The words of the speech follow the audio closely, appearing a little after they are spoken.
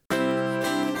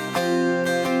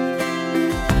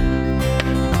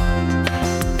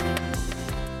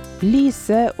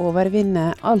Lyset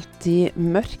overvinner alltid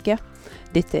mørket.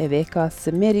 Dette vekas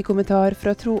mediekommentar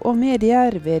fra Tro og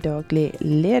Medier ved daglig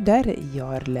leder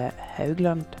Jarle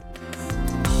Haugland.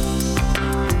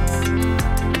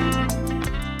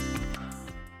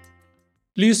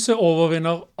 Lyset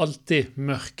overvinner alltid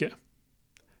mørket.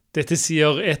 Dette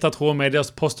sier et av Tro og Mediers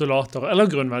postulater eller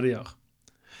grunnverdier.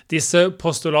 Disse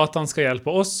postulatene skal hjelpe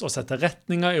oss å sette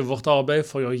retninger i vårt arbeid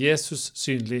for å gjøre Jesus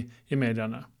synlig i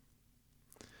mediene.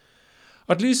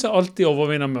 At lyset alltid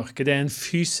overvinner mørket, det er en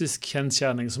fysisk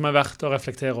kjensgjerning som er verdt å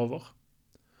reflektere over.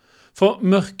 For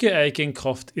mørket er ikke en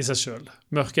kraft i seg selv.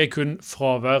 Mørket er kun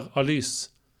fravær av lys.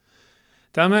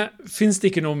 Dermed finnes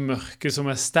det ikke noe mørke som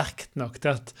er sterkt nok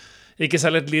til at ikke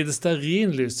selv et lite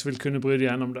stearinlys vil kunne bryte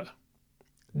gjennom det.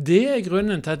 Det er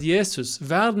grunnen til at Jesus,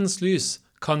 verdens lys,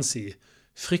 kan si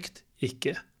 «Frykt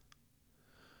ikke».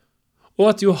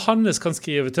 Og at Johannes kan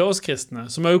skrive til oss kristne,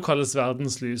 som også kalles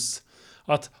verdens lys,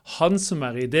 at han som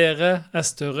er i dere er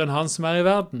større enn han som er i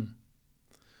verden.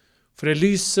 For det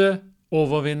lyset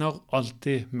overvinner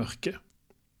alltid mørket.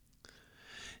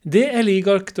 Det er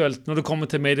like aktuelt når det kommer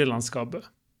til medielandskapet.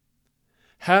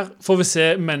 Her får vi se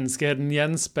menneskeheten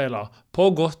gjenspeilet på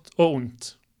godt og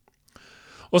ondt.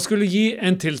 Å skulle gi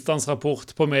en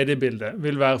tilstandsrapport på mediebildet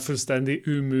vil være fullstendig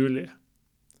umulig.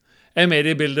 Er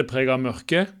mediebildet preget av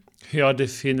mørke? Ja,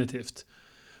 definitivt.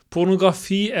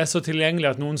 Pornografi er så tilgjengelig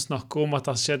at noen snakker om at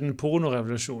det har skjedd en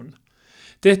pornorevolusjon.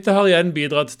 Dette har igjen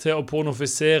bidratt til å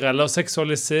pornofisere eller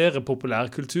seksualisere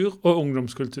populærkultur og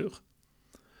ungdomskultur.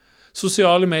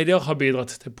 Sosiale medier har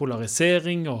bidratt til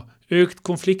polarisering og økt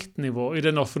konfliktnivå i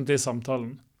den offentlige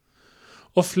samtalen.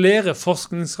 Og flere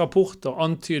forskningsrapporter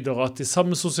antyder at de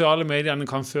samme sosiale mediene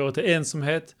kan føre til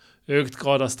ensomhet, økt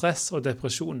grad av stress og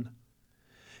depresjon.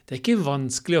 Det er ikke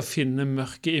vanskelig å finne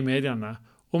mørke i mediene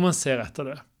om man ser etter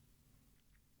det.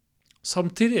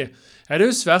 Samtidig er det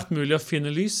jo svært mulig å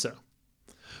finne lyset,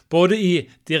 både i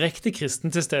direkte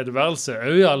kristen tilstedeværelse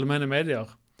og i allmenne medier,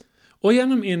 og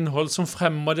gjennom innhold som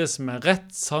fremmer det som er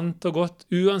rett, sant og godt,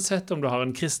 uansett om du har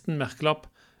en kristen merkelapp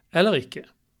eller ikke.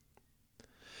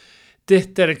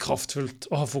 Dette er det kraftfullt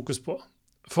å ha fokus på.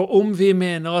 For om vi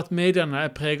mener at mediene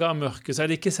er preget av mørke, så er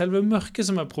det ikke selve mørket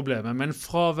som er problemet, men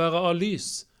fraværet av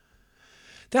lys.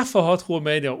 Derfor har Tro og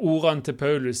Medier ordene til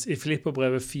Paulus i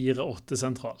Filipperbrevet 4:8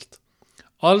 sentralt.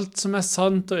 Alt som er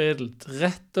sant og edelt,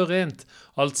 rett og rent,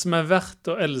 alt som er verdt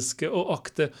å elske og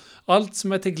akte, alt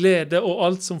som er til glede og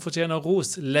alt som fortjener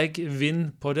ros, legg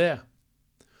vind på det.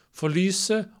 For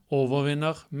lyset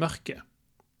overvinner mørket.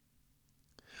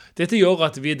 Dette gjør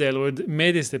at vi deler ut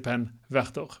mediestipend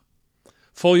hvert år.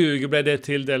 Forrige uke ble det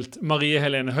tildelt Marie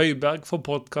Helene Høiberg for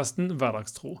podcasten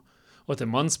Hverdagstro, og til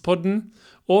Mannspodden,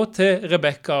 og til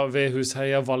Rebekka ved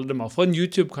Husheia Valdemar for en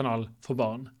YouTube-kanal for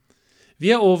barn. Vi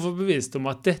er overbevist om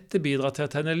at dette bidrar til å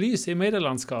tenne lys i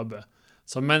medielandskapet,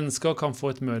 så mennesker kan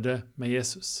få et møte med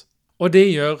Jesus. Og det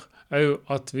gjør også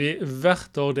at vi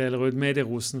hvert år deler ut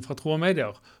medierosen fra Tro og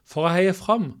Medier for å heie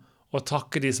fram og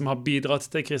takke de som har bidratt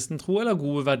til kristen tro eller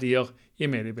gode verdier i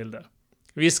mediebildet.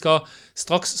 Vi skal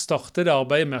straks starte det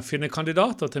arbeidet med å finne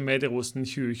kandidater til medierosen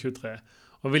 2023,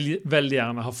 og vil veldig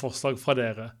gjerne ha forslag fra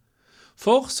dere.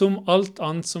 For som alt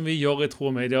annet som vi gjør i Tro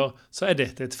og Medier, så er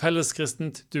dette et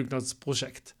felleskristent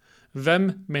dugnadsprosjekt.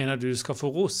 Hvem mener du skal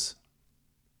få ros?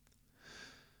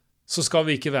 Så skal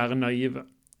vi ikke være naive.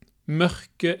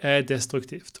 Mørke er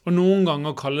destruktivt, og noen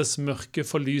ganger kalles mørke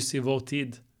for lys i vår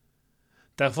tid.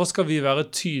 Derfor skal vi være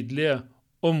tydelige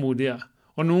og modige,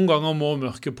 og noen ganger må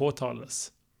mørket påtales.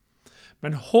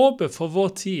 Men håpet for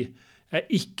vår tid er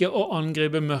ikke å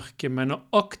angripe mørket, men å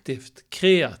aktivt,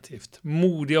 kreativt,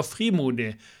 modig og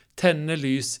frimodig tenne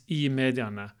lys i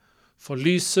mediene. For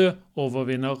lyset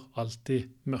overvinner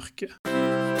alltid mørket.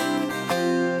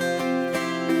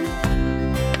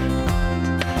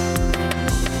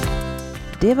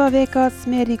 Det var vekas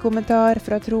mediekommentar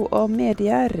fra Tro og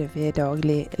Medier ved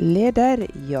daglig leder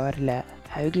Jarle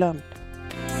Haugland.